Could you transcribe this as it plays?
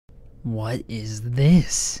What is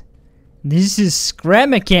this? This is Scrap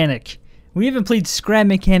Mechanic. We haven't played Scrap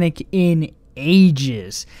Mechanic in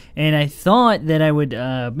ages, and I thought that I would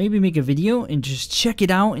maybe make a video and just check it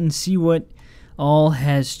out and see what all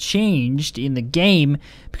has changed in the game,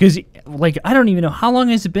 because like I don't even know how long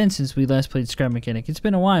has it been since we last played Scrap Mechanic. It's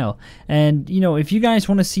been a while, and you know, if you guys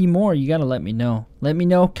want to see more, you gotta let me know. Let me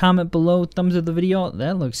know, comment below, thumbs up the video.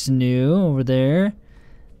 That looks new over there.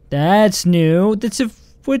 That's new. That's a,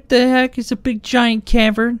 what the heck? It's a big giant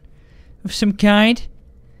cavern of some kind.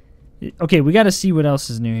 Okay, we gotta see what else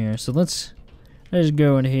is new here. So let's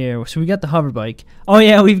go in here. So we got the hover bike. Oh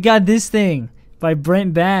yeah, we've got this thing by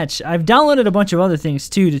Brent Batch. I've downloaded a bunch of other things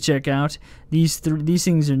too to check out. These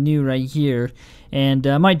things are new right here, and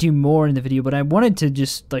I might do more in the video. But I wanted to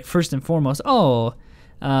just like first and foremost.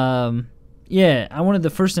 Yeah, I wanted to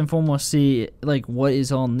first and foremost see like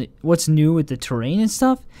what's new with the terrain and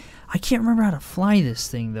stuff. I can't remember how to fly this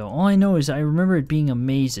thing though. All I know is I remember it being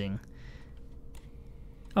amazing.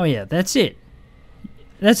 Oh yeah, that's it.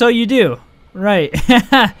 That's all you do. Right.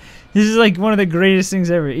 This is like one of the greatest things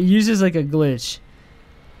ever. It uses like a glitch.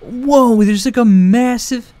 Whoa, there's like a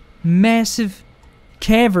massive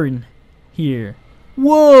cavern here.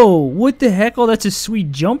 Whoa, what the heck? Oh, that's a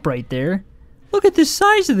sweet jump right there. Look at the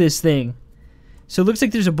size of this thing. So it looks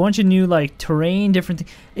like there's a bunch of new like terrain, different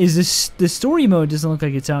things. The story mode doesn't look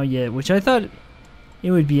like it's out yet, which I thought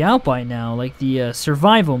it would be out by now, like the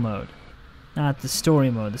survival mode. Not the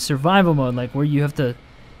story mode, the survival mode, like where you have to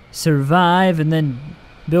survive and then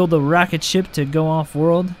build a rocket ship to go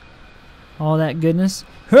off-world. All that goodness.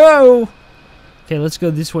 Ho! Okay, let's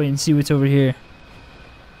go this way and see what's over here.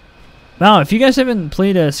 Wow, if you guys haven't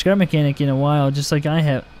played a Scrap Mechanic in a while, just like I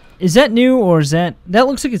have, is that new or is that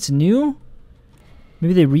looks like it's new?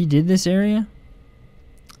 Maybe they redid this area?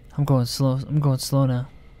 I'm going slow. I'm going slow now.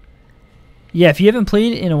 Yeah, if you haven't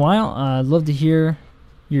played in a while, I'd love to hear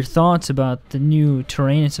your thoughts about the new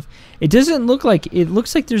terrain and stuff. It doesn't look like, it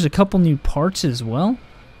looks like there's a couple new parts as well.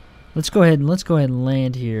 Let's go ahead and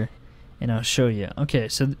land here, and I'll show you. Okay,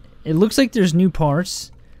 so it looks like there's new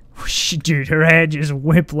parts. Dude, her head just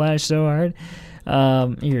whiplashed so hard.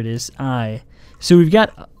 Here it is. So we've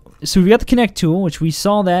got the connect tool, which we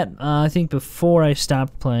saw that I think before I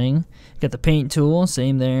stopped playing. Got the paint tool,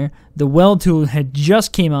 same there. The weld tool had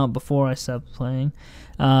just came out before I stopped playing.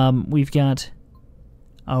 We've got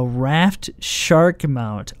a raft shark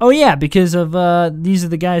mount. Oh yeah, because of these are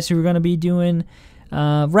the guys who are going to be doing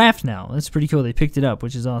raft now. That's pretty cool. They picked it up,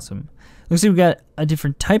 which is awesome. Looks like we got a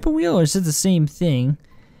different type of wheel, or is it the same thing?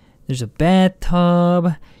 There's a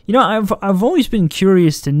bathtub. You know, I've always been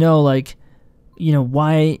curious to know, like, you know,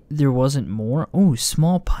 why there wasn't more. Oh,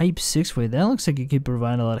 small pipe 6-way. That looks like it could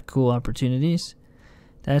provide a lot of cool opportunities.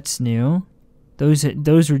 That's new.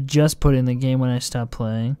 Those were just put in the game when I stopped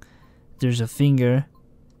playing. There's a finger.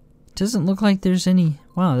 Doesn't look like there's any.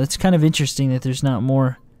 Wow, that's kind of interesting that there's not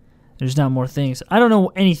more things. I don't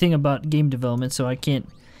know anything about game development, so I can't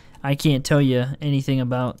tell you anything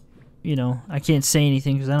about, you know, I can't say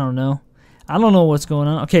anything because I don't know what's going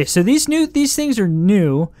on. Okay, so these things are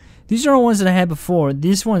new. These are all ones that I had before.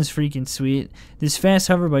 This one's freaking sweet. This fast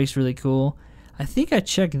hover bike's really cool. I think I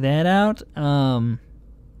checked that out.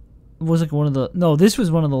 Was like one of the, no, this was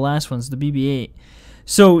one of the last ones, the BB-8.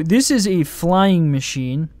 So this is a flying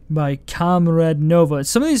machine by Comrade Nova.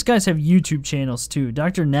 Some of these guys have YouTube channels too.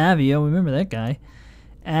 Dr. Navio, remember that guy?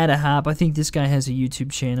 Adahop, I think this guy has a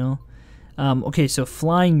YouTube channel. Okay, so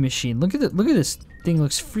flying machine. Look at this thing.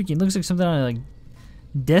 Looks like something out of like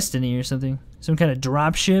Destiny or something. Some kind of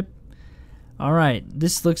drop ship. All right,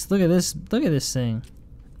 this looks. Look at this thing.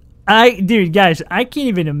 Dude, guys, I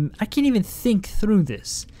can't even think through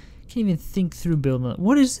this. Can't even think through building.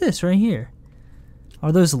 What is this right here?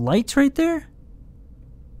 Are those lights right there?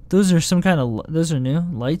 Those are some kind of, those are new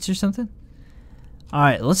lights or something. All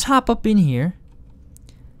right, let's hop up in here.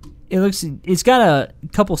 It's got a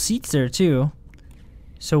couple seats there too.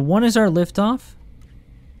 So one is our liftoff.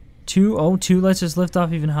 Two lets us lift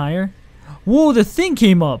off even higher. Whoa, the thing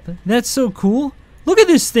came up. That's so cool. Look at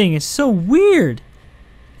this thing. It's so weird.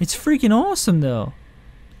 It's freaking awesome though.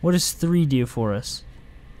 What does 3 do for us?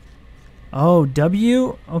 Oh,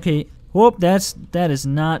 W. Okay. Whoop, that is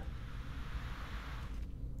not.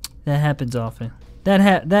 That happens often. That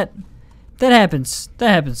happens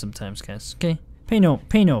sometimes, guys. Okay, pay no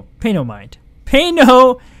mind. Pay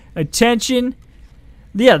no attention.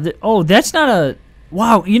 Yeah. Oh, that's not a.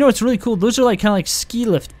 Wow. You know what's really cool? Those are like kind of like ski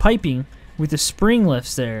lift piping with the spring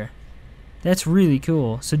lifts there. That's really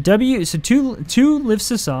cool. So W. So two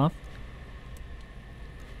lifts us off.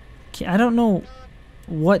 Okay, I don't know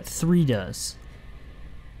what 3 does.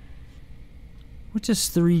 What does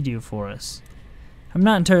 3 do for us? I'm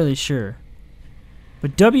not entirely sure.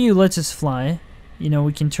 But W lets us fly. You know,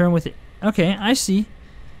 we can turn with it. Okay, I see.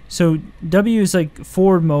 So W is like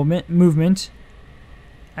forward movement.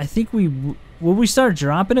 I think will we start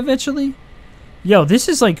dropping eventually? Yo, this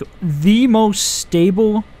is like the most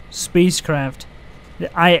stable spacecraft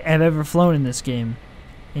that I have ever flown in this game.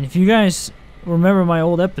 And if you guys remember my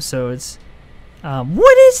old episodes,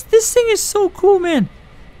 this thing is so cool, man.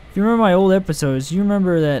 If you remember my old episodes, you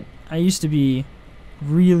remember that I used to be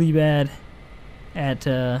really bad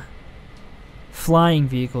at flying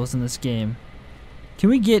vehicles in this game. Can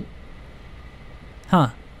we get? Huh?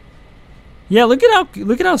 Yeah, look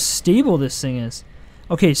at how stable this thing is.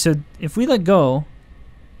 Okay, so if we let go,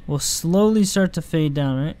 we'll slowly start to fade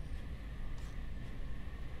down, right?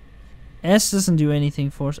 S doesn't do anything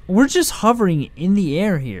for us. We're just hovering in the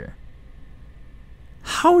air here.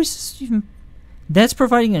 How is this even? That's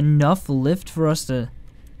providing enough lift for us to...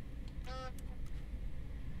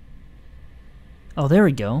 Oh, there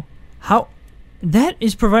we go. How... That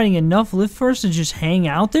is providing enough lift for us to just hang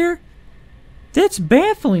out there? That's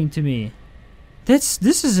baffling to me. This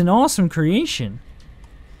is an awesome creation.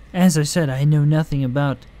 As I said, I know nothing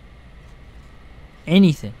about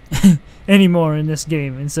anything anymore in this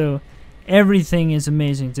game, and so everything is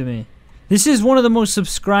amazing to me. This is one of the most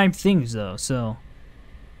subscribed things, though, so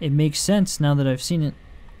it makes sense now that I've seen it.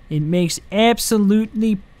 It makes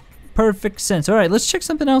absolutely perfect sense. Alright, let's check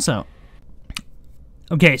something else out.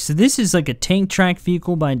 Okay, so this is like a tank track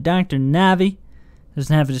vehicle by Dr. Navi.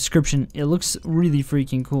 Doesn't have a description. It looks really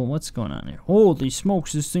freaking cool. What's going on here? Holy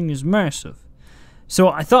smokes, this thing is massive. So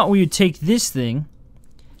I thought we would take this thing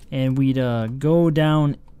and we'd go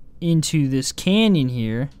down into this canyon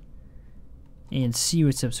here and see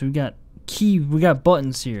what's up. So we got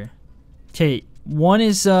buttons here. Okay, 1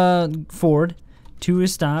 is forward, 2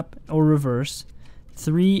 is stop or reverse,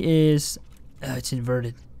 3 is it's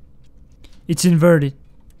inverted. It's inverted.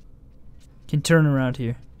 Can turn around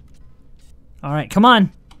here. Alright, come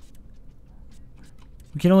on.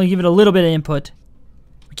 We can only give it a little bit of input.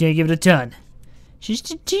 We can't give it a ton.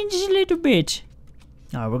 Just a little bit.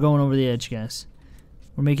 Alright, we're going over the edge, guys.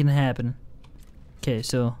 We're making it happen. Okay,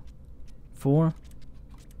 so 4.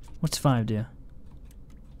 What's 5 do?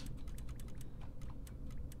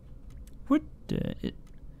 What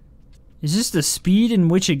is this the speed in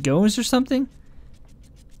which it goes or something?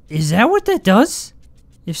 Is that what that does?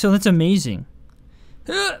 If so, that's amazing.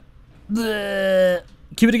 Keep it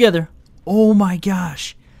together. Oh my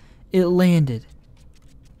gosh. It landed.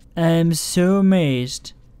 I'm so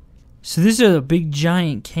amazed. So this is a big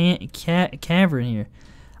giant cavern here.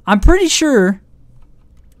 I'm pretty sure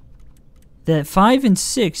that 5 and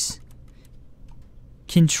 6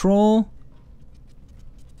 control...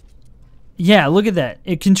 Yeah, look at that.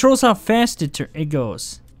 It controls how fast it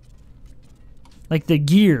goes. Like the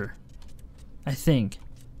gear, I think.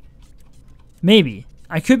 Maybe.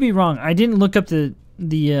 I could be wrong. I didn't look up the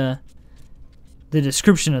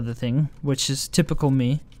description of the thing, which is typical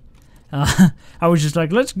me. I was just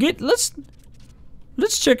like, let's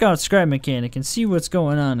check out Scrap Mechanic and see what's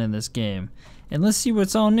going on in this game. And let's see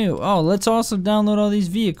what's all new. Oh, let's also download all these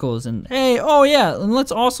vehicles. And hey, oh yeah, and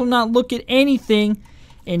let's also not look at anything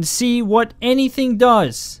and see what anything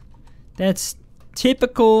does. That's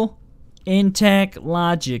typical eNtaK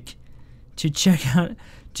logic to check out,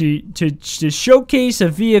 to showcase a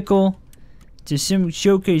vehicle,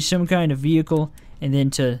 showcase some kind of vehicle, and then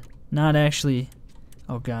to not actually...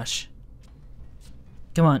 Oh gosh.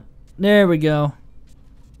 Come on. There we go.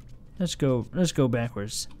 Let's go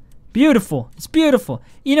backwards. Beautiful. It's beautiful.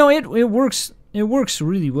 You know, it works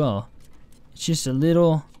really well. It's just a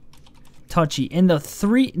little touchy. And the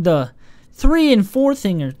 3 and 4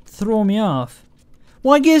 thing are throwing me off.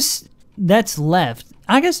 Well, I guess that's left.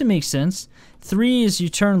 I guess it makes sense. 3 is you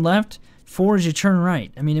turn left, 4 is you turn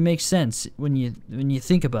right. I mean, it makes sense when you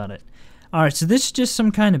think about it. Alright, so this is just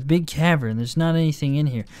some kind of big cavern. There's not anything in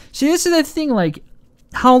here. See, this is that thing, like,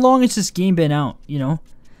 how long has this game been out, you know?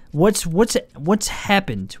 What's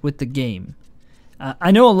happened with the game?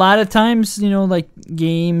 I know a lot of times, you know, like,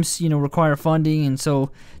 games, you know, require funding, and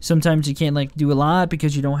so sometimes you can't, like, do a lot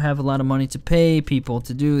because you don't have a lot of money to pay people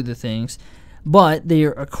to do the things. But they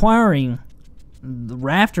are acquiring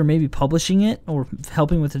Raft, or maybe publishing it or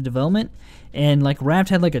helping with the development, and like Raft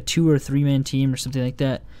had like a 2 or 3 man team or something like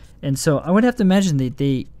that, and so I would have to imagine that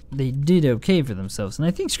they did okay for themselves. And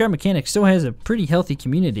I think Scrap Mechanic still has a pretty healthy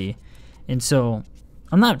community, and so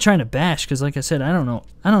I'm not trying to bash, because like I said, I don't know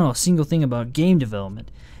a single thing about game development.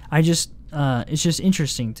 I just it's just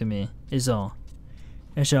interesting to me is all.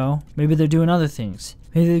 And so maybe they're doing other things.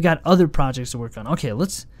 Maybe they've got other projects to work on. Okay,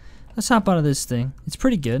 let's let's hop out of this thing. It's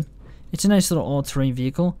pretty good. It's a nice little all-terrain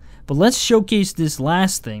vehicle. But let's showcase this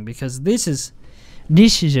last thing, because this is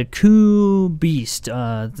a cool beast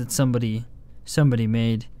that somebody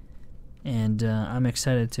made, and I'm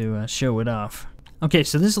excited to show it off. Okay,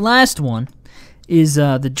 so this last one is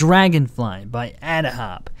the Dragonfly by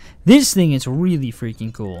eNtaK. This thing is really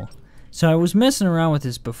freaking cool. So I was messing around with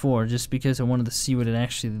this before just because I wanted to see what it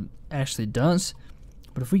actually does.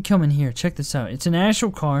 But if we come in here, check this out. It's an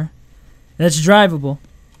actual car that's drivable.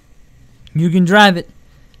 You can drive it.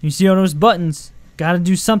 You see all those buttons. Gotta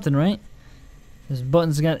do something, right? Those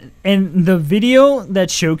buttons and the video that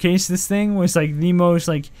showcased this thing was like the most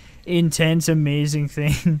like intense, amazing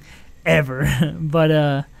thing ever. But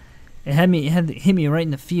it hit me right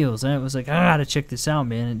in the feels. I was like, I gotta check this out,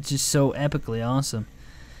 man. It's just so epically awesome.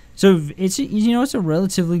 So it's it's a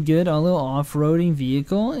relatively good little off-roading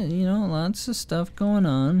vehicle. You know, lots of stuff going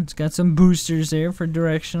on. It's got some boosters there for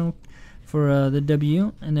directional for the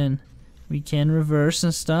W, and then we can reverse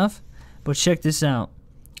and stuff. But check this out.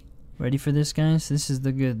 Ready for this, guys? This is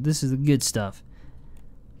the good stuff.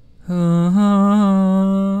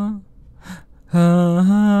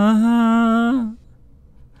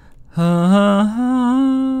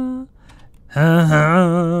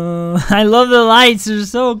 I love the lights, they're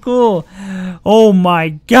so cool. Oh my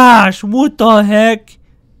gosh, what the heck?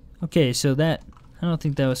 Okay, so that I don't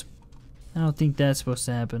think that's supposed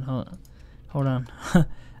to happen. Hold on.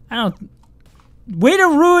 Way to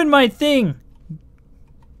ruin my thing,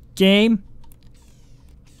 game.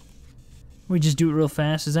 We just do it real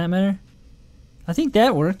fast. Does that matter? I think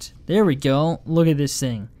that worked. There we go. Look at this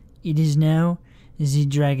thing. It is now the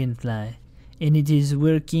Dragonfly, and it is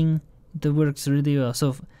working. It works really well.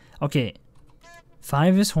 So, okay,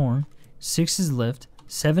 5 is horn, 6 is lift,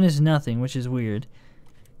 7 is nothing, which is weird.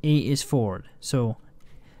 8 is forward. So,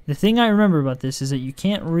 the thing I remember about this is that you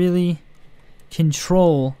can't really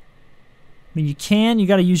control. I mean, you can. You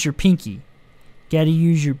got to use your pinky. Got to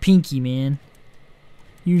use your pinky, man.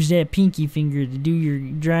 Use that pinky finger to do your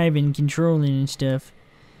driving, controlling, and stuff.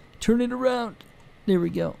 Turn it around. There we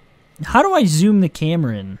go. How do I zoom the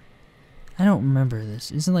camera in? I don't remember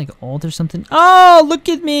this. Isn't it like alt or something? Oh, look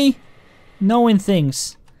at me. Knowing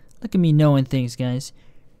things. Look at me knowing things, guys.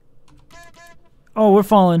 Oh, we're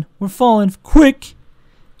falling. We're falling. Quick.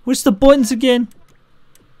 What's the buttons again?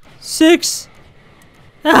 6.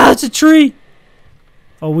 Ah, it's a tree.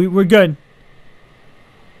 Oh, we're good.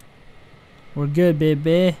 We're good,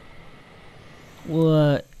 baby.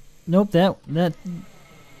 Well, nope,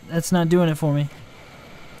 that's not doing it for me.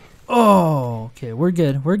 Oh, okay, we're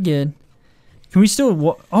good. We're good. Can we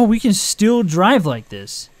still? Oh, we can still drive like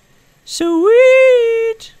this.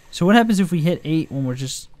 Sweet. So what happens if we hit 8 when we're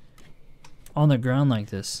just on the ground like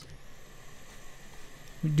this?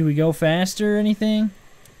 Do we go faster or anything?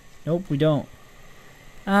 Nope, we don't.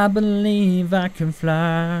 I believe I can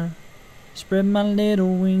fly. Spread my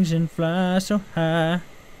little wings and fly so high.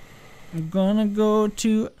 I'm gonna go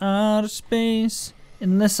to outer space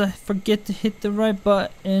unless I forget to hit the right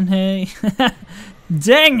button. Hey,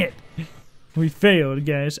 dang it! We failed,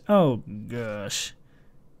 guys. Oh gosh,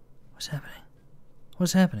 what's happening?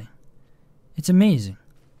 What's happening? It's amazing.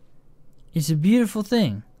 It's a beautiful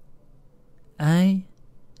thing. I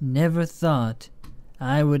never thought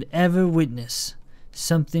I would ever witness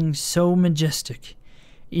something so majestic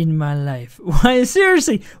in my life. Why,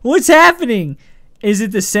 seriously, what's happening? Is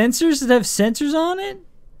it the sensors that have sensors on it?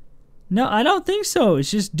 No, I don't think so.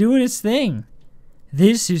 It's just doing its thing.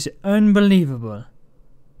 This is unbelievable.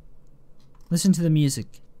 Listen to the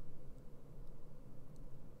music.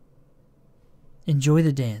 Enjoy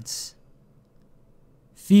the dance.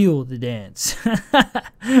 Feel the dance.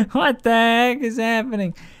 What the heck is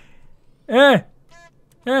happening?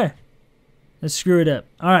 Let's screw it up.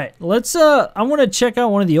 Alright, let's I want to check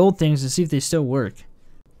out one of the old things and see if they still work.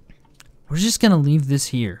 We're just gonna leave this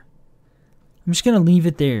here. I'm just gonna leave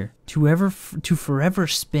it there to forever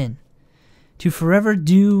spin. To forever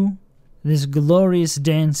do this glorious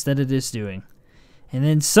dance that it is doing. And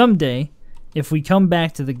then someday, if we come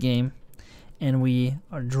back to the game and we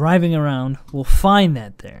are driving around, we'll find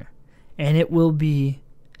that there. And it will be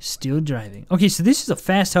still driving. Okay, so this is a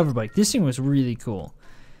fast hover bike. This thing was really cool.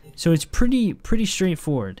 So it's pretty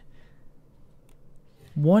straightforward.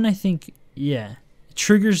 One, I think, yeah, it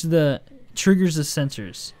triggers the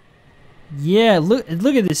sensors. Yeah, look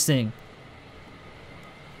at this thing.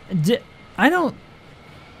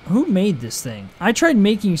 Who made this thing? I tried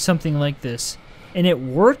making something like this, and it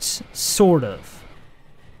worked, sort of.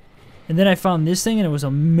 And then I found this thing, and it was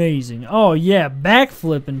amazing. Oh, yeah,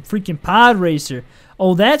 backflip and freaking pod racer.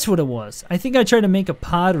 Oh, that's what it was. I think I tried to make a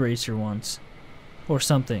pod racer once. Or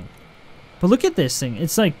something. But look at this thing.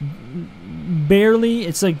 It's like barely.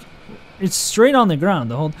 It's like it's straight on the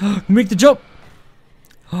ground. The whole make the jump.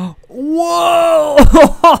 Whoa!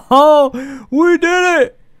 We did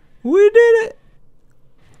it! We did it!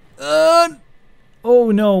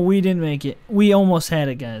 Oh no, we didn't make it. We almost had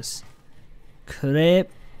it, guys. Crap.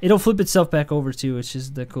 It'll flip itself back over too, which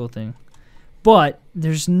is the cool thing. But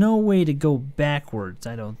there's no way to go backwards,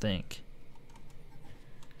 I don't think.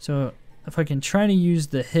 So if I can try to use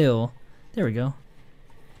the hill, there we go.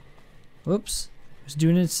 Whoops, it's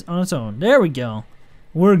doing it on its own. There we go.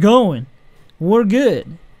 We're going. We're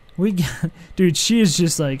good. We got, dude. She is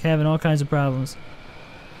just like having all kinds of problems.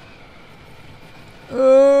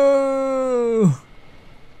 Oh,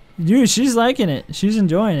 dude, she's liking it. She's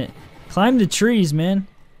enjoying it. Climb the trees, man.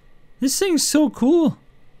 This thing's so cool.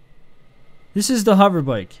 This is the hover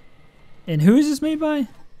bike. And who is this made by?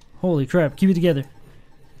 Holy crap, keep it together.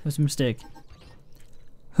 That was a mistake.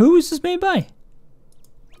 Who is this made by?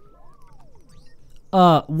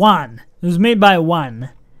 Juan. It was made by Juan.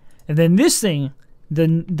 And then this thing,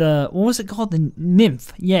 the what was it called? The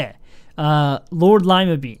nymph. Yeah. Lord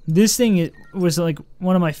Lima Bean. This thing was like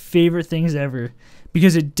one of my favorite things ever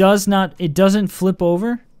because it doesn't flip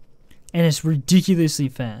over and it's ridiculously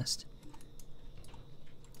fast.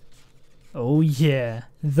 Oh yeah,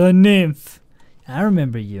 the nymph. I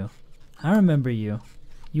remember you. I remember you.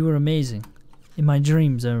 You were amazing. In my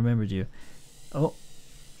dreams, I remembered you. Oh.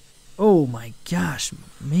 Oh my gosh.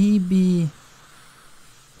 Maybe.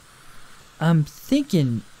 I'm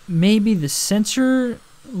thinking maybe the sensor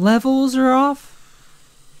levels are off.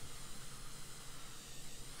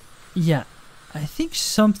 Yeah. I think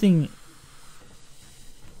something.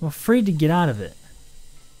 I'm afraid to get out of it.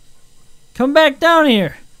 Come back down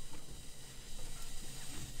here.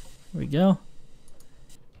 There we go.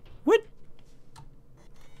 What?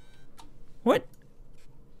 What?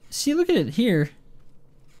 See, look at it here.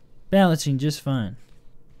 Balancing just fine.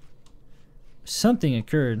 Something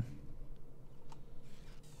occurred.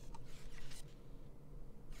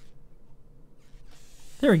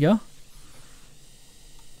 There we go.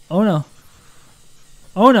 Oh no.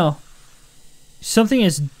 Oh no. Something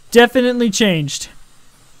has definitely changed.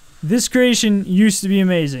 This creation used to be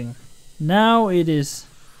amazing. Now it is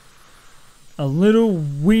a little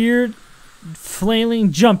weird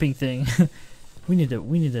flailing jumping thing. we need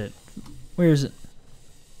to where is it?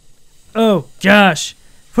 Oh gosh,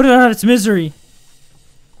 put it out of its misery.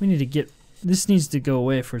 We need to get, this needs to go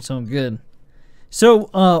away for its own good. So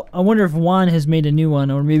I wonder if Juan has made a new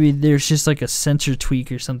one, or maybe there's just like a sensor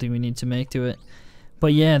tweak or something we need to make to it.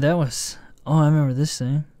 But yeah, that was, oh, I remember this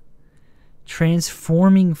thing.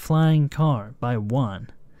 Transforming Flying Car by Juan.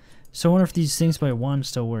 So I wonder if these things by Juan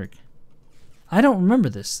still work. I don't remember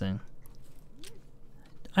this thing.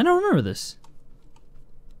 I don't remember this.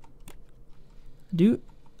 Dude,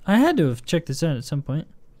 I had to have checked this out at some point.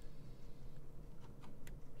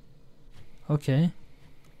 Okay.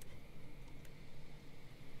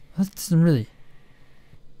 That doesn't really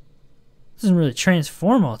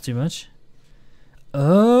transform all too much.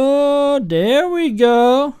 Oh, there we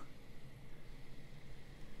go.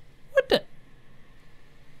 What the?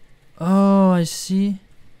 Oh, I see.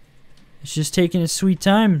 It's just taking its sweet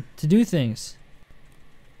time to do things.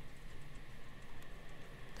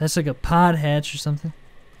 That's like a pod hatch or something.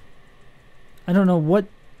 I don't know what.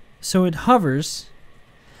 So it hovers.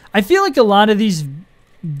 I feel like a lot of these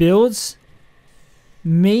builds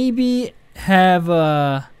maybe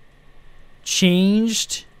have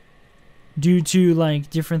changed due to like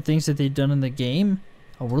different things that they've done in the game.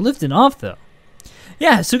 Oh, we're lifting off though.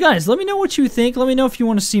 Yeah, so guys, let me know what you think. Let me know if you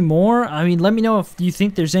want to see more. I mean, let me know if you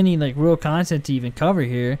think there's any like real content to even cover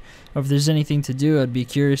here, or if there's anything to do. I'd be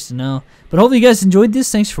curious to know. But hopefully you guys enjoyed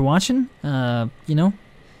this. Thanks for watching. You know,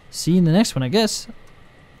 see you in the next one, I guess.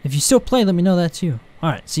 If you still play, let me know that too.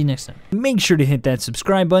 Alright, see you next time. Make sure to hit that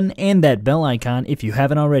subscribe button and that bell icon if you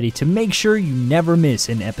haven't already to make sure you never miss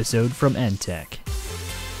an episode from eNtaK.